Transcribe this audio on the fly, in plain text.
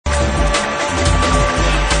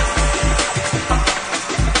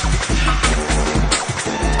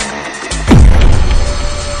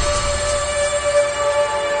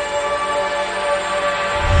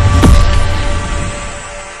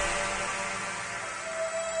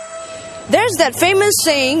There's that famous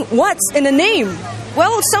saying, what's in a name?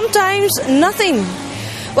 Well, sometimes nothing.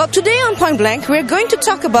 Well, today on Point Blank, we're going to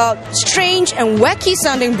talk about strange and wacky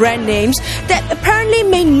sounding brand names that apparently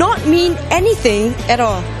may not mean anything at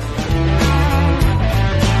all.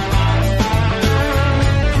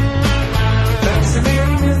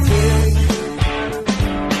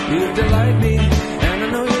 You delight me, and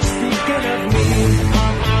I know you're speaking of me.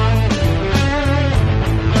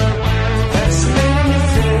 Fascinating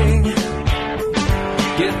thing,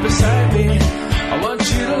 get beside me, I want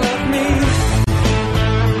you to love me.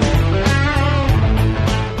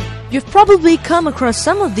 You've probably come across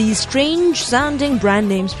some of these strange sounding brand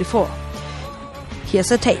names before.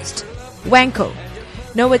 Here's a taste. Wanko.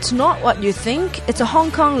 No, it's not what you think. It's a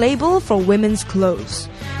Hong Kong label for women's clothes.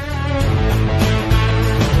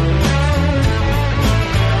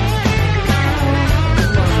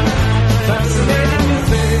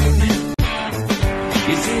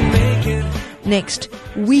 Next,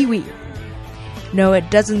 Wee Wee. No, it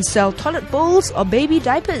doesn't sell toilet bowls or baby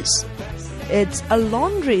diapers. It's a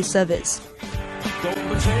laundry service.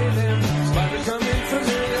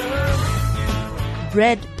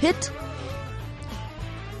 Brad Pitt.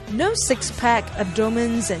 No six-pack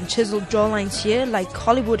abdomens and chiseled jawlines here like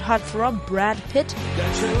Hollywood heartthrob Brad Pitt.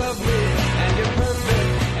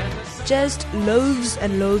 Just loaves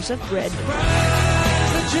and loaves of bread.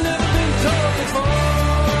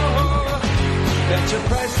 That you're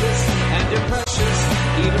priceless and you're precious,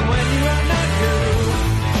 even when you are not good.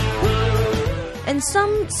 And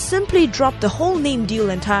some simply drop the whole name deal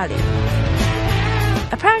entirely.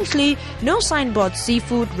 Apparently, no signboard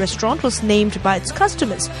seafood restaurant was named by its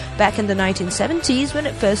customers back in the 1970s when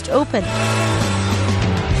it first opened.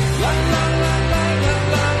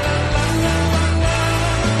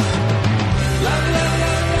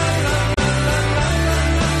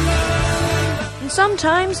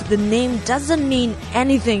 Sometimes the name doesn't mean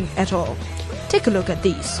anything at all. Take a look at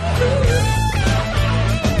these.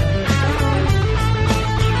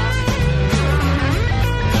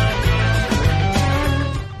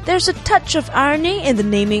 There's a touch of irony in the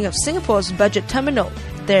naming of Singapore's budget terminal.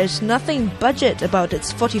 There's nothing budget about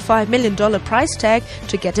its $45 million price tag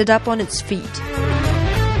to get it up on its feet.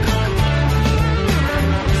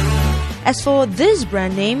 As for this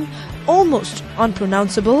brand name, almost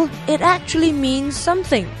unpronounceable, it actually means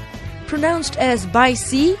something. Pronounced as by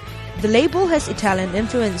C, the label has Italian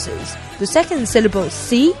influences. The second syllable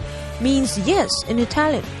C means yes in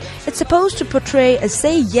Italian. It's supposed to portray a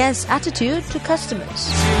say yes attitude to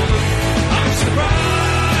customers.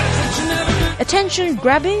 Attention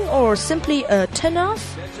grabbing or simply a turn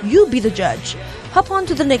off? You be the judge. Hop on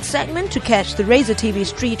to the next segment to catch the Razor TV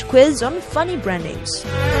Street quiz on funny brand names.